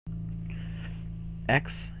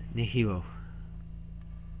Ex Nihilo.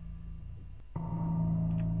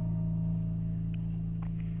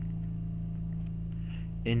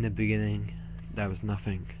 In the beginning, there was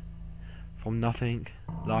nothing. From nothing,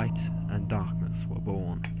 light and darkness were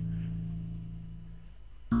born.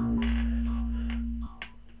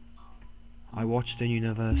 I watched the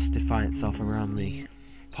universe define itself around me.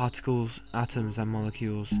 Particles, atoms and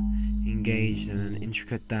molecules, engaged in an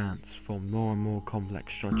intricate dance, formed more and more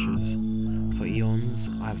complex structures. For eons,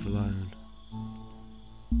 I was alone.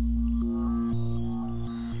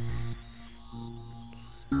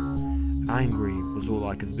 Angry was all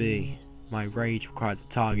I could be. My rage required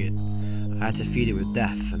a target. I had to feed it with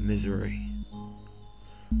death and misery.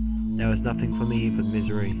 There was nothing for me but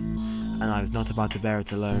misery, and I was not about to bear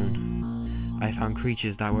it alone. I found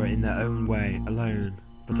creatures that were in their own way alone,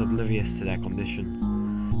 but oblivious to their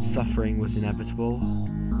condition. Suffering was inevitable.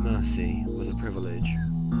 Mercy was a privilege.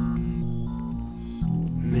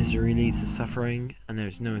 Misery leads to suffering, and there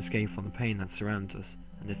is no escape from the pain that surrounds us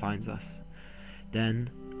and defines us. Then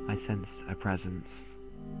I sensed a presence.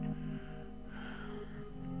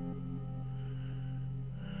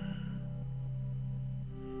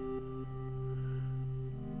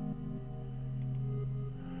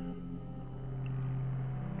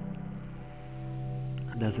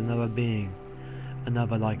 There's another being,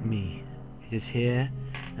 another like me. It is here,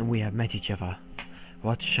 and we have met each other.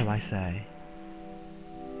 What shall I say?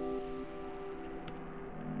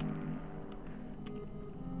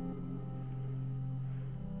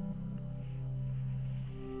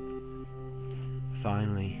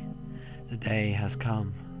 Finally, the day has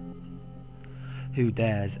come. Who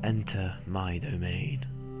dares enter my domain?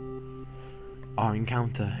 Our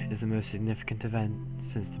encounter is the most significant event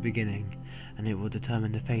since the beginning, and it will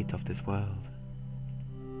determine the fate of this world.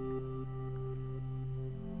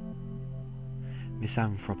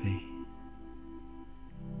 Misanthropy.